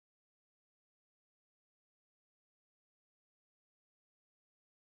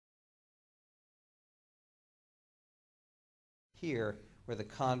here, where the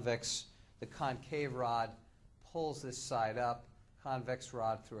concave rod pulls this side up, convex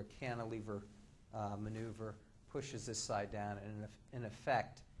rod through a cantilever maneuver pushes this side down, and in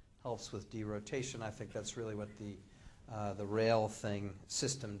effect helps with derotation. I think that's really what the rail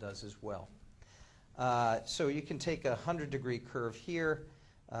system does as well. So you can take a 100-degree curve here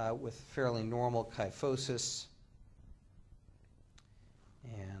with fairly normal kyphosis,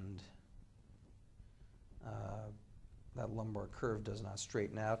 and that lumbar curve does not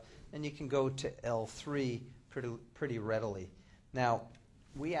straighten out. And you can go to L3 pretty readily. Now,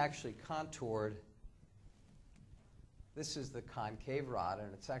 we actually contoured. This is the concave rod,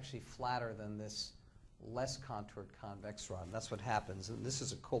 and it's actually flatter than this less contoured convex rod. And that's what happens. And this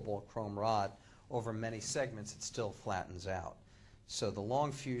is a cobalt chrome rod. Over many segments, it still flattens out. So the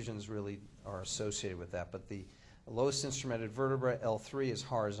long fusions really are associated with that. But the lowest instrumented vertebra, L3, is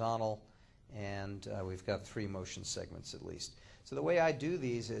horizontal, and we've got 3 motion segments at least. So the way I do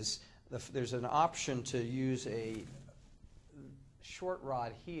these is there's an option to use a short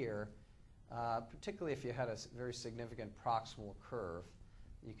rod here, particularly if you had a very significant proximal curve.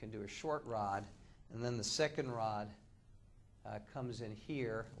 You can do a short rod, and then the second rod comes in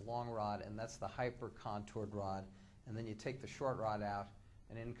here, a long rod, and that's the hyper-contoured rod. And then you take the short rod out,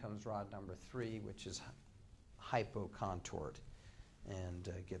 and in comes rod number 3, which is hypo-contoured, and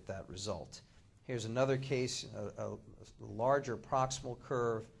get that result. Here's another case, a larger proximal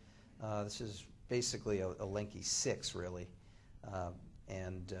curve. This is basically a Lenke 6, really,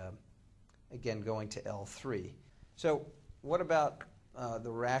 and again going to L3. So what about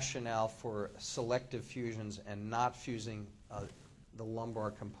the rationale for selective fusions and not fusing the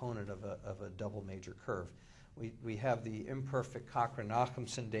lumbar component of a double major curve? We have the imperfect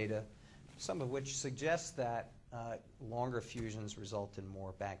Cochrane-Nachemson data, some of which suggests that longer fusions result in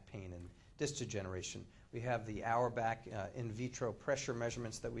more back pain and disc degeneration. We have the Auerbach in vitro pressure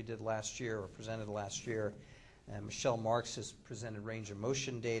measurements that we did last year, or presented last year. And Michelle Marks has presented range of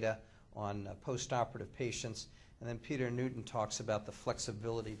motion data on postoperative patients. And then Peter Newton talks about the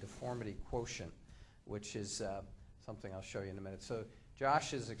flexibility deformity quotient, which is something I'll show you in a minute. So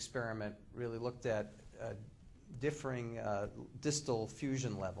Josh's experiment really looked at differing distal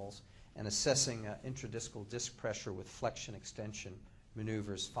fusion levels and assessing intradiscal disc pressure with flexion extension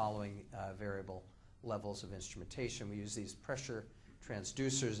maneuvers following variable levels of instrumentation. We use these pressure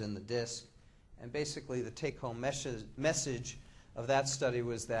transducers in the disc, and basically the take-home message of that study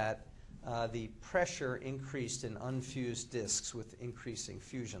was that the pressure increased in unfused discs with increasing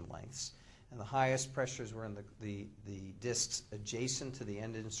fusion lengths, and the highest pressures were in the discs adjacent to the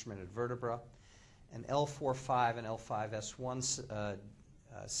end instrumented vertebra, and L4-5 and L5-S1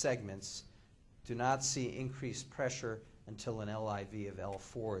 segments do not see increased pressure until an LIV of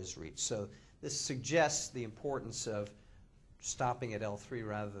L4 is reached. So this suggests the importance of stopping at L3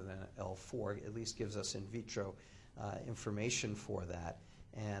 rather than L4. At least gives us in vitro information for that.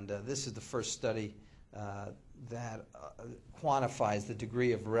 And this is the first study that quantifies the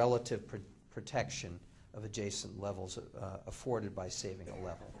degree of relative protection of adjacent levels afforded by saving a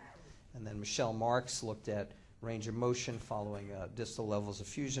level. And then Michelle Marks looked at range of motion following distal levels of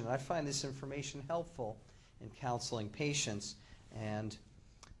fusion. And I find this information helpful in counseling patients. And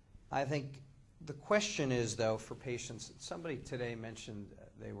I think the question is, though, for patients, somebody today mentioned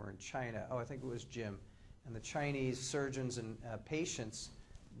they were in China. Oh, I think it was Jim. And the Chinese surgeons and patients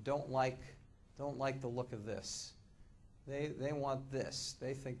don't like the look of this. They want this.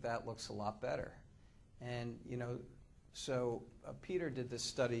 They think that looks a lot better. And, you know, so Peter did this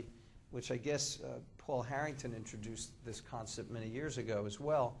study, which I guess Paul Harrington introduced this concept many years ago as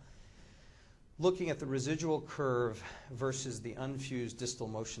well, looking at the residual curve versus the unfused distal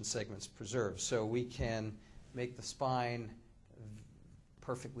motion segments preserved. So we can make the spine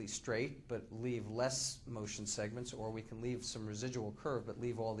perfectly straight but leave less motion segments, or we can leave some residual curve but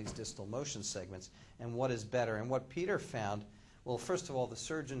leave all these distal motion segments. And what is better? And what Peter found, well, first of all, the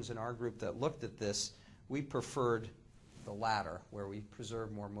surgeons in our group that looked at this, we preferred the latter, where we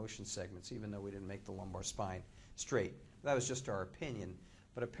preserve more motion segments, even though we didn't make the lumbar spine straight. That was just our opinion.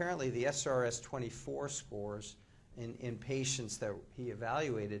 But apparently the SRS-24 scores in patients that he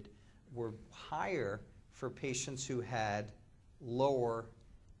evaluated were higher for patients who had lower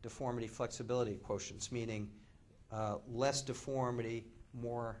deformity flexibility quotients, meaning less deformity,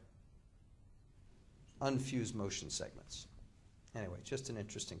 more unfused motion segments. Anyway, just an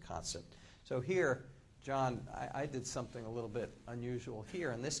interesting concept. So here, John, I did something a little bit unusual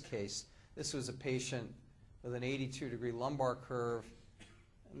here. In this case, this was a patient with an 82-degree lumbar curve,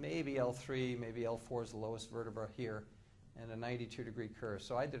 maybe L3, maybe L4 is the lowest vertebra here, and a 92-degree curve.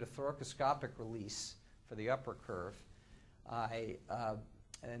 So I did a thoracoscopic release for the upper curve. I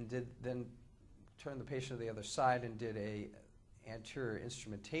then turned the patient to the other side and did a anterior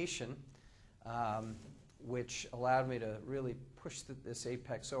instrumentation, which allowed me to really push this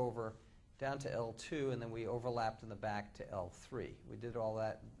apex over down to L2, and then we overlapped in the back to L3. We did all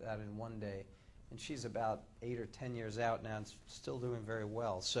that in one day, and she's about 8 or 10 years out now and still doing very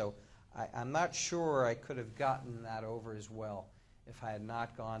well. So I'm not sure I could have gotten that over as well if I had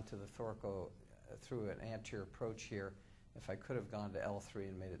not gone to the thoraco through an anterior approach here, if I could have gone to L3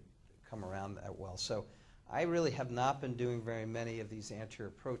 and made it come around that well. So I really have not been doing very many of these anterior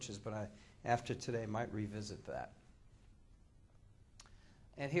approaches, but I, after today, might revisit that.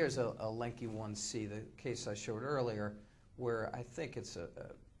 And here's a Lenke 1C, the case I showed earlier, where I think it's a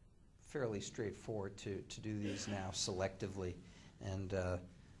fairly straightforward to do these now selectively, and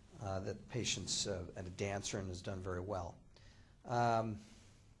that patient's and a dancer and has done very well. And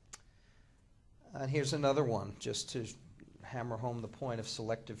here's another one, just to hammer home the point of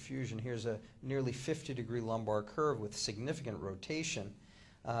selective fusion. Here's a nearly 50-degree lumbar curve with significant rotation,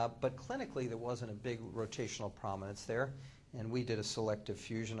 but clinically there wasn't a big rotational prominence there, and we did a selective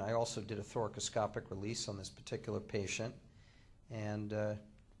fusion. I also did a thoracoscopic release on this particular patient, and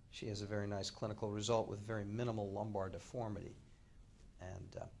she has a very nice clinical result with very minimal lumbar deformity.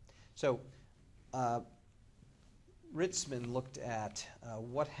 And so Ritzman looked at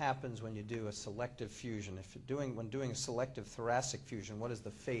what happens when you do a selective fusion. When doing a selective thoracic fusion, what is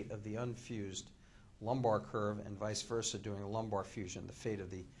the fate of the unfused lumbar curve, and vice versa doing a lumbar fusion, the fate of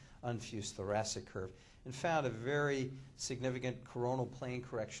the unfused thoracic curve, and found a very significant coronal plane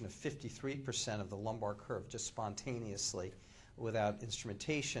correction of 53% of the lumbar curve just spontaneously without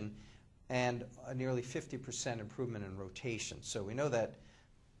instrumentation, and a nearly 50% improvement in rotation. So we know that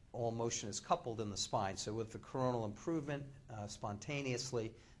all motion is coupled in the spine. So with the coronal improvement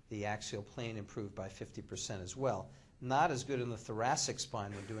spontaneously, the axial plane improved by 50% as well. Not as good in the thoracic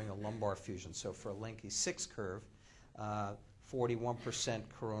spine when doing a lumbar fusion. So for a Lenke 6 curve, 41%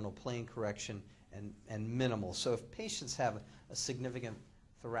 coronal plane correction and minimal. So if patients have a significant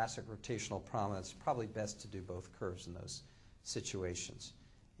thoracic rotational prominence, it's probably best to do both curves in those situations.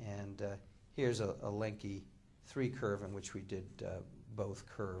 And here's a Lenke 3 curve in which we did both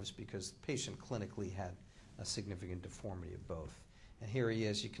curves because the patient clinically had a significant deformity of both. And here he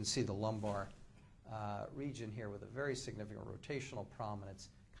is. You can see the lumbar region here with a very significant rotational prominence,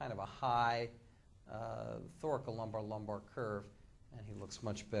 kind of a high thoracolumbar curve, and he looks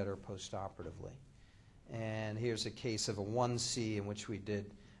much better postoperatively. And here's a case of a 1C in which we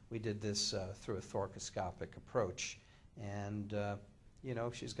did this through a thoracoscopic approach. And you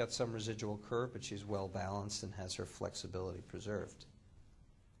know, she's got some residual curve, but she's well balanced and has her flexibility preserved.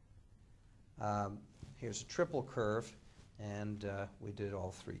 Here's a triple curve, and we did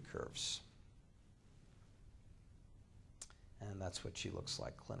all 3 curves. And that's what she looks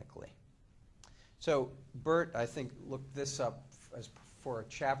like clinically. So Bert, I think, looked this up as for a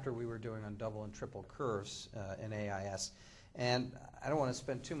chapter we were doing on double and triple curves in AIS. And I don't want to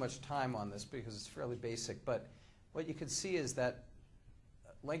spend too much time on this because it's fairly basic, but what you can see is that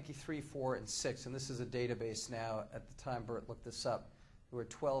Lenke 3, 4, and 6, and this is a database now. At the time Bert looked this up, there were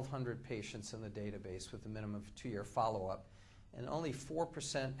 1,200 patients in the database with a minimum of 2-year follow-up, and only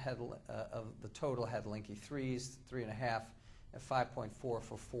 4% had, of the total had Lenke 3s, 3.5, and 5.4 for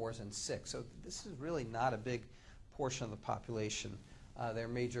 4s and 6. So this is really not a big portion of the population. Their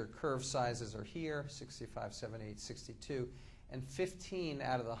major curve sizes are here, 65, 78, 62, and 15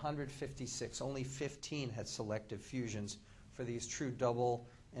 out of the 156, only 15 had selective fusions for these true double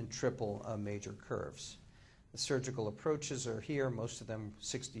and triple major curves. The surgical approaches are here. Most of them,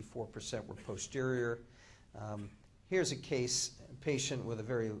 64%, were posterior. Here's a patient with a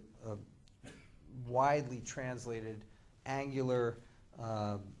very widely translated angular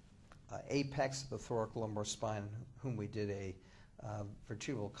apex of the thoracolumbar spine, whom we did a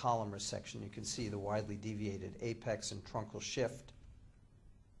vertebral column resection. You can see the widely deviated apex and truncal shift,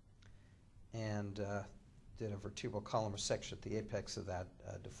 and did a vertebral column resection at the apex of that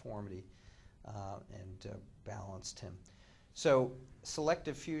deformity and balanced him. So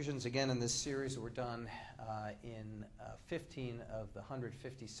selective fusions, again, in this series were done in 15 of the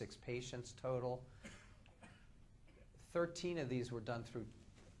 156 patients total. 13 of these were done through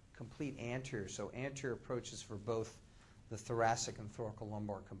complete anterior, so anterior approaches for both the thoracic and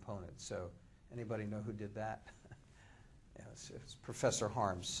thoracolumbar components. So anybody know who did that? Yeah, it's Professor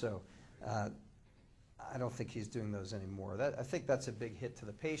Harms. So I don't think he's doing those anymore. I think that's a big hit to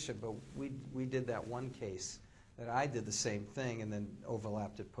the patient, but we did that one case that I did the same thing and then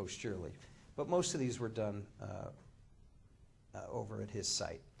overlapped it posteriorly. But most of these were done over at his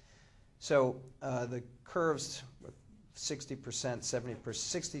site. So the curves, 60%, 70%,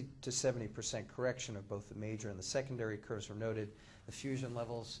 60 to 70% correction of both the major and the secondary curves were noted. The fusion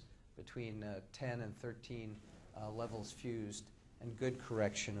levels between 10 and 13 levels fused, and good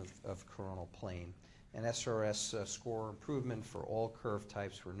correction of coronal plane. An SRS score improvement for all curve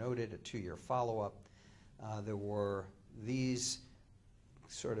types were noted at 2-year follow-up. There were these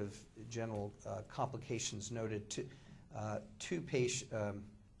sort of general complications noted. Two patients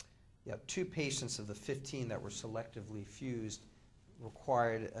of the 15 that were selectively fused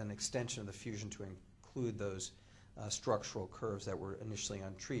required an extension of the fusion to include those structural curves that were initially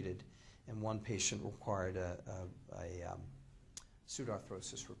untreated, and one patient required a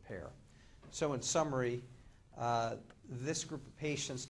pseudarthrosis repair. So in summary, this group of patients